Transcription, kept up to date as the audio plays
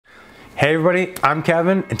Hey everybody, I'm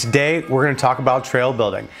Kevin, and today we're going to talk about trail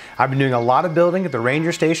building. I've been doing a lot of building at the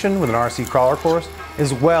Ranger Station with an RC crawler course,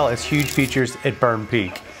 as well as huge features at Burn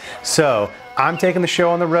Peak. So I'm taking the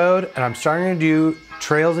show on the road, and I'm starting to do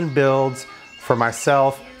trails and builds for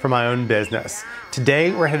myself, for my own business.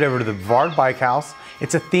 Today we're headed over to the Brevard Bike House.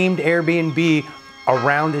 It's a themed Airbnb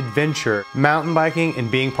around adventure, mountain biking,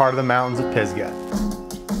 and being part of the mountains of Pisgah.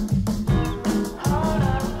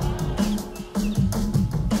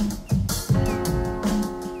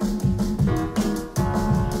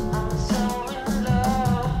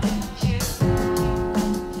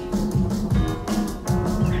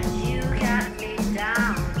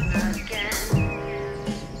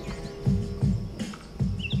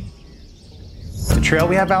 The trail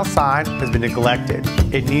we have outside has been neglected.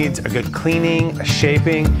 It needs a good cleaning, a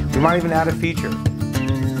shaping. We might even add a feature.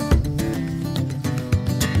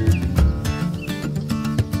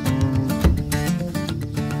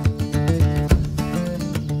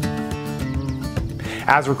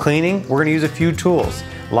 As we're cleaning, we're going to use a few tools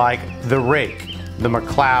like the rake, the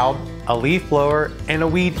McLeod, a leaf blower, and a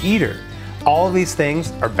weed eater. All of these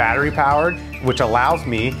things are battery powered, which allows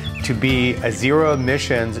me to be a zero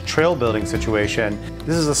emissions trail building situation.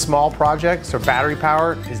 This is a small project, so battery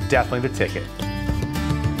power is definitely the ticket.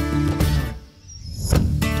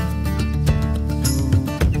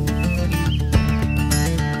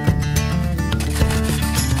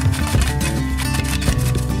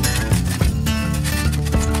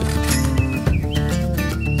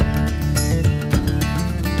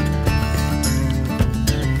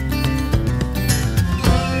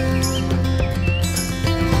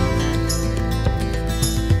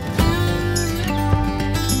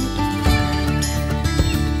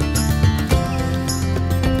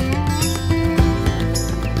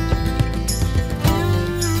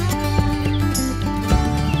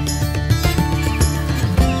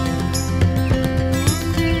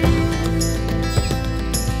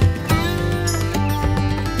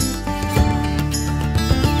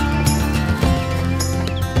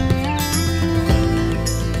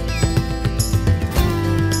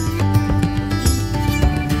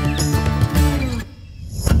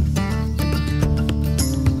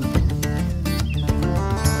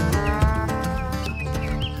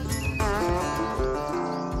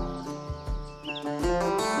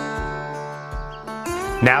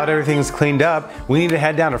 Now that everything's cleaned up, we need to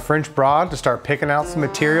head down to French Broad to start picking out some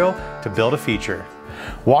material to build a feature.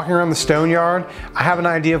 Walking around the stone yard, I have an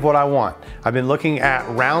idea of what I want. I've been looking at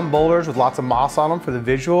round boulders with lots of moss on them for the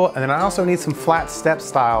visual, and then I also need some flat step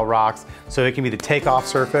style rocks so it can be the takeoff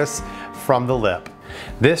surface from the lip.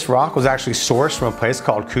 This rock was actually sourced from a place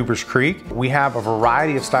called Cooper's Creek. We have a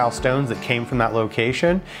variety of style stones that came from that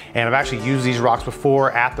location, and I've actually used these rocks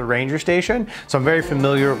before at the Ranger Station, so I'm very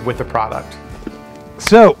familiar with the product.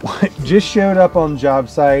 So, just showed up on the job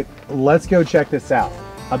site. Let's go check this out.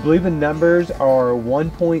 I believe the numbers are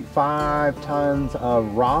 1.5 tons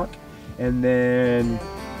of rock, and then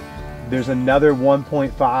there's another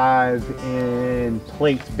 1.5 in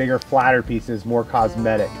plates, bigger, flatter pieces, more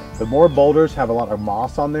cosmetic. The more boulders have a lot of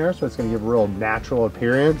moss on there, so it's going to give a real natural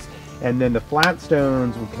appearance. And then the flat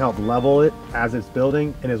stones can help level it as it's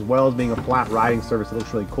building, and as well as being a flat riding surface, it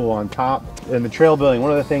looks really cool on top. In the trail building, one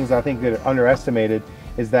of the things I think that are underestimated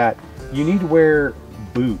is that you need to wear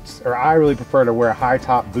boots, or I really prefer to wear a high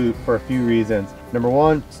top boot for a few reasons. Number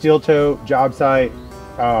one, steel toe, job site,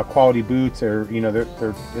 quality boots, or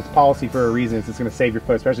it's policy for a reason. It's going to save your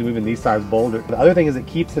foot, especially moving these size boulders. The other thing is it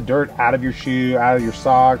keeps the dirt out of your shoe, out of your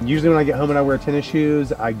sock. Usually when I get home and I wear tennis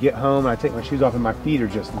shoes, I get home and I take my shoes off and my feet are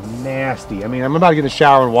just nasty. I mean, I'm about to get in the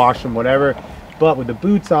shower and wash them, whatever, but with the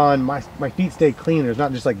boots on, my feet stay clean. There's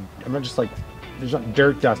not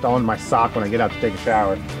dirt dust on my sock when I get out to take a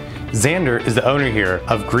shower. Xander is the owner here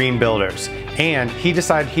of Green Builders, and he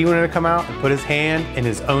decided he wanted to come out and put his hand in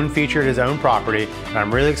his own feature at his own property, and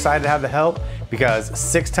I'm really excited to have the help because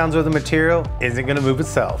 6 tons worth of material isn't going to move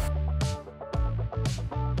itself.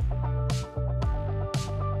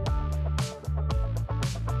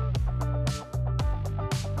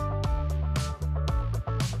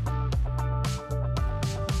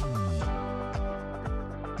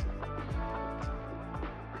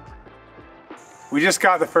 We just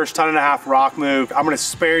got the first 1.5 tons rock moved. I'm gonna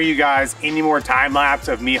spare you guys any more time lapse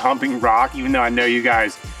of me humping rock, even though I know you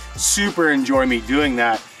guys super enjoy me doing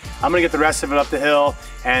that. I'm gonna get the rest of it up the hill,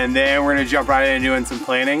 and then we're gonna jump right in and doing some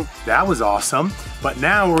planning. That was awesome. But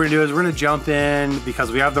now what we're gonna do is we're gonna jump in,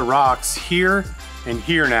 because we have the rocks here and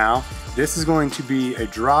here now. This is going to be a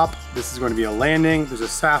drop. This is going to be a landing. There's a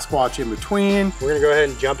Sasquatch in between. We're gonna go ahead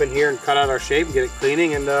and jump in here and cut out our shape and get it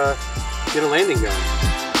cleaning and get a landing going.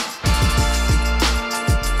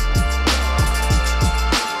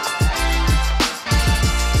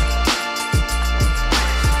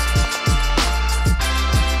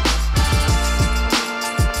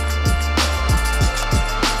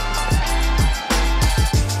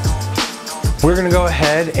 We're gonna go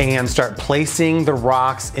ahead and start placing the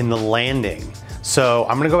rocks in the landing. So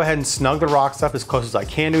I'm gonna go ahead and snug the rocks up as close as I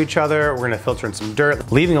can to each other. We're gonna filter in some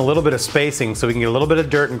dirt, leaving a little bit of spacing so we can get a little bit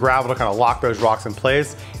of dirt and gravel to kind of lock those rocks in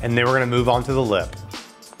place, and then we're gonna move on to the lip.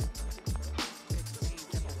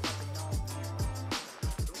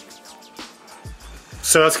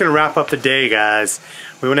 So that's gonna wrap up the day, guys.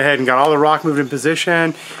 We went ahead and got all the rock moved in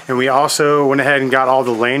position, and we also went ahead and got all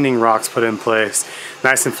the landing rocks put in place.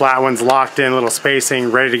 Nice and flat ones locked in, little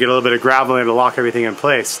spacing, ready to get a little bit of gravel in to lock everything in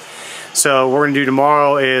place. So what we're gonna do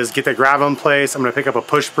tomorrow is get that gravel in place. I'm gonna pick up a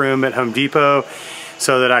push broom at Home Depot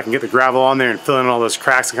so that I can get the gravel on there and fill in all those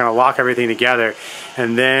cracks and kind of lock everything together.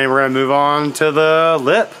 And then we're gonna move on to the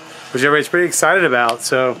lip, which everybody's pretty excited about.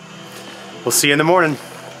 So we'll see you in the morning. So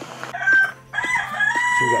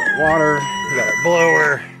we got water, we got a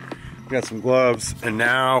blower, we got some gloves, and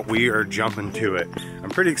now we are jumping to it.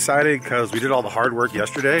 I'm pretty excited because we did all the hard work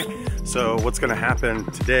yesterday. So what's gonna happen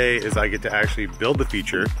today is I get to actually build the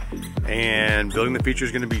feature, and building the feature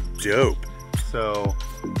is gonna be dope. So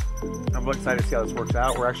I'm excited to see how this works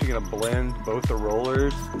out. We're actually gonna blend both the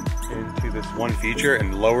rollers into this one feature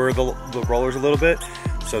and lower the rollers a little bit.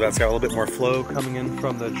 So that's got a little bit more flow coming in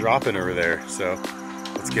from the drop-in over there. So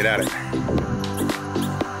let's get at it.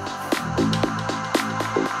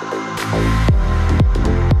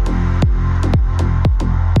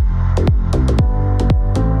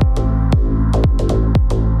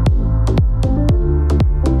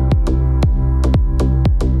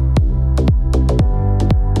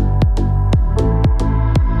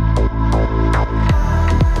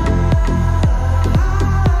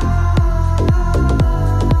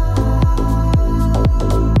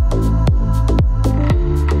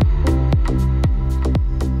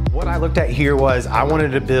 At here was I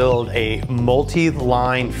wanted to build a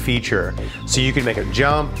multi-line feature. So you could make a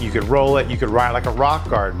jump, you could roll it, you could ride like a rock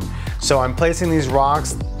garden. So I'm placing these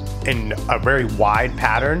rocks in a very wide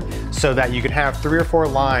pattern so that you can have 3 or 4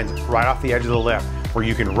 lines right off the edge of the lip where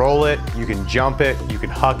you can roll it, you can jump it, you can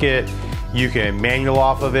huck it, you can manual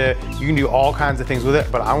off of it, you can do all kinds of things with it,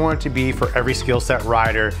 but I want it to be for every skill set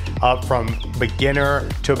rider, up from beginner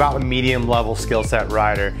to about a medium level skill set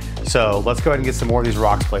rider. So let's go ahead and get some more of these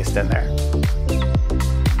rocks placed in there.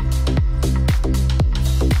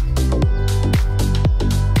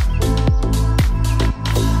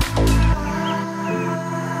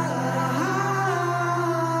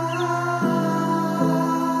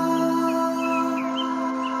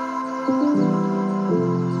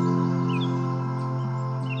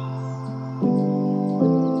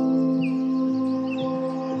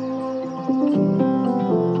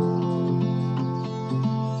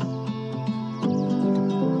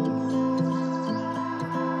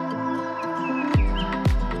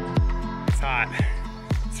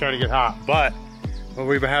 Starting to get hot, but what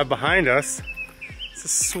we have behind us is a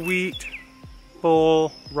sweet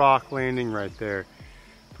full rock landing right there.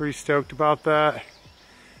 Pretty stoked about that.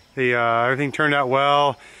 Everything turned out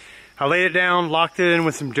well. I laid it down, locked it in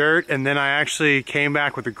with some dirt, and then I actually came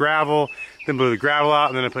back with the gravel, then blew the gravel out,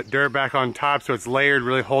 and then I put dirt back on top so it's layered,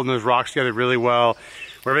 really holding those rocks together really well.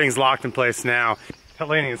 Everything's locked in place now. That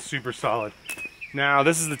landing is super solid. Now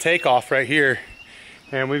this is the takeoff right here,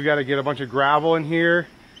 and we've got to get a bunch of gravel in here,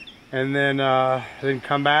 and then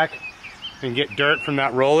come back and get dirt from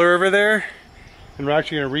that roller over there, and we're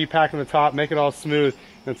actually going to repack on the top, make it all smooth,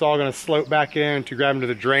 and it's all going to slope back in to grab into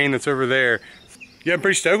the drain that's over there. Yeah, I'm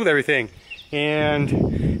pretty stoked with everything, and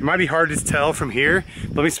it might be hard to tell from here.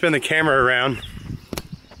 Let me spin the camera around,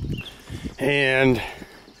 and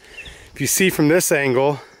if you see from this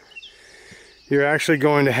angle, you're actually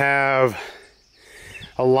going to have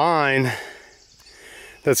a line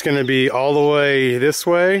that's going to be all the way this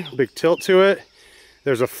way, big tilt to it.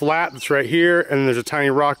 There's a flat that's right here, and there's a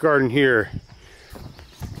tiny rock garden here.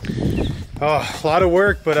 Oh, a lot of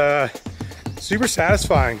work, but super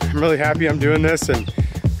satisfying. I'm really happy I'm doing this, and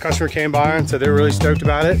the customer came by and said they were really stoked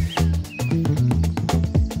about it.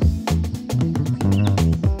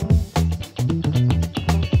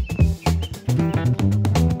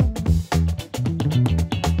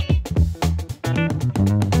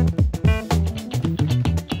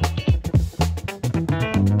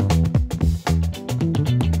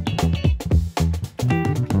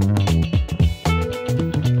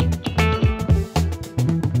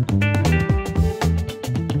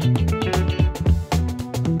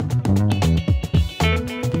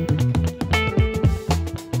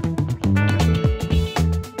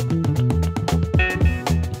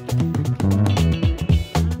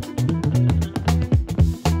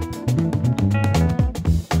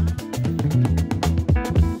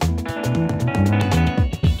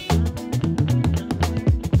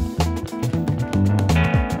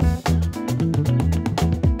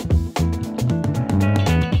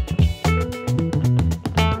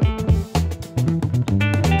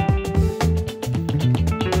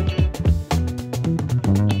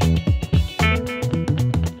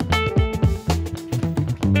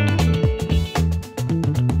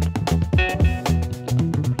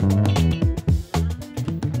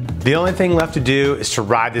 The only thing left to do is to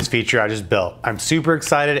ride this feature I just built. I'm super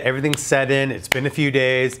excited, everything's set in, it's been a few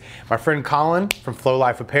days. My friend Colin from Flow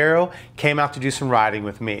Life Apparel came out to do some riding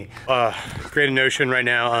with me. Great notion right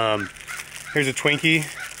now. Here's a Twinkie.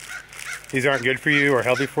 These aren't good for you or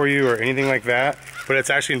healthy for you or anything like that, but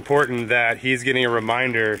it's actually important that he's getting a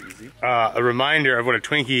reminder of what a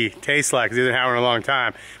Twinkie tastes like, because he hasn't had one in a long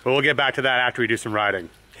time. But we'll get back to that after we do some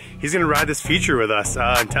riding. He's gonna ride this feature with us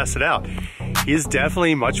and test it out. He's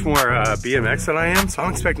definitely much more BMX than I am, so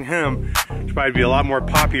I'm expecting him to probably be a lot more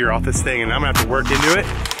poppier off this thing, and I'm gonna have to work into it,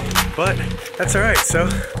 but that's all right. So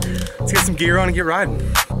let's get some gear on and get riding.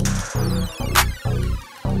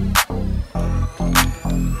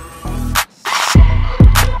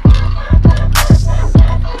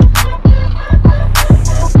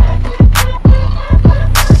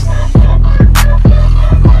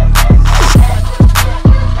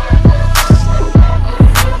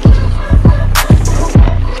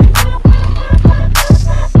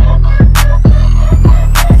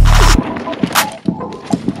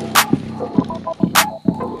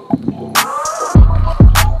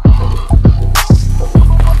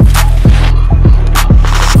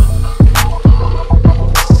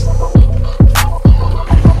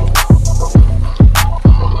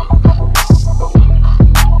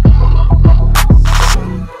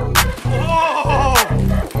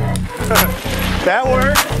 That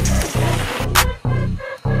worked.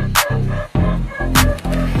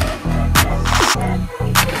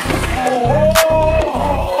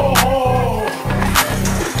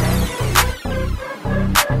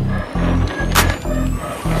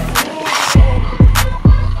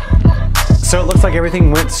 So it looks like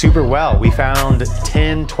everything went super well. We found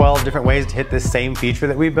 10, 12 different ways to hit this same feature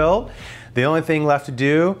that we built. The only thing left to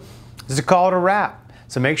do is to call it a wrap.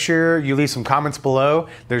 So make sure you leave some comments below.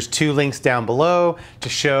 There's 2 links down below to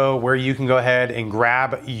show where you can go ahead and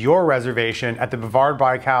grab your reservation at the Brevard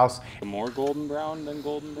Bike House. More golden brown than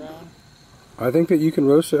golden brown? I think that you can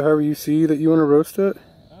roast it however you see that you want to roast it.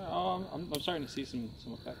 I'm starting to see some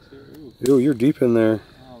effects here. Ooh, you're deep in there.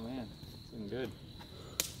 Oh man, it's looking good.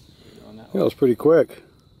 Yeah, that was pretty quick.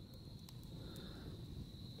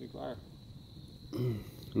 Big fire.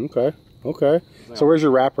 Okay. So where's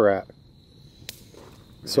your wrapper at?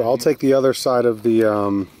 So I'll take the other side of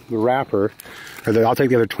the wrapper, or I'll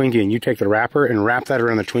take the other Twinkie, and you take the wrapper and wrap that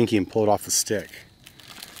around the Twinkie and pull it off the stick.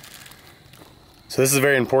 So this is a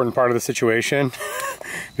very important part of the situation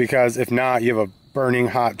because if not, you have a burning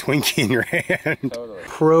hot Twinkie in your hand. Totally.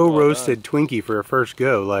 Pro-roasted Twinkie for a first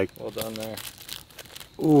go. Like, well done there.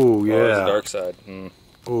 Ooh, yeah. Oh, it's the dark side.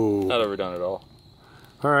 Ooh. Not overdone at all.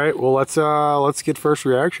 All right, well let's get first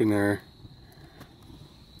reaction there.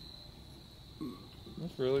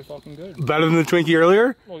 That's really fucking good. Better than the Twinkie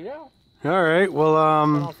earlier? Well, yeah. All right, well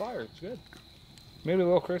It's on fire. It's good. Maybe a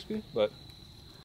little crispy, but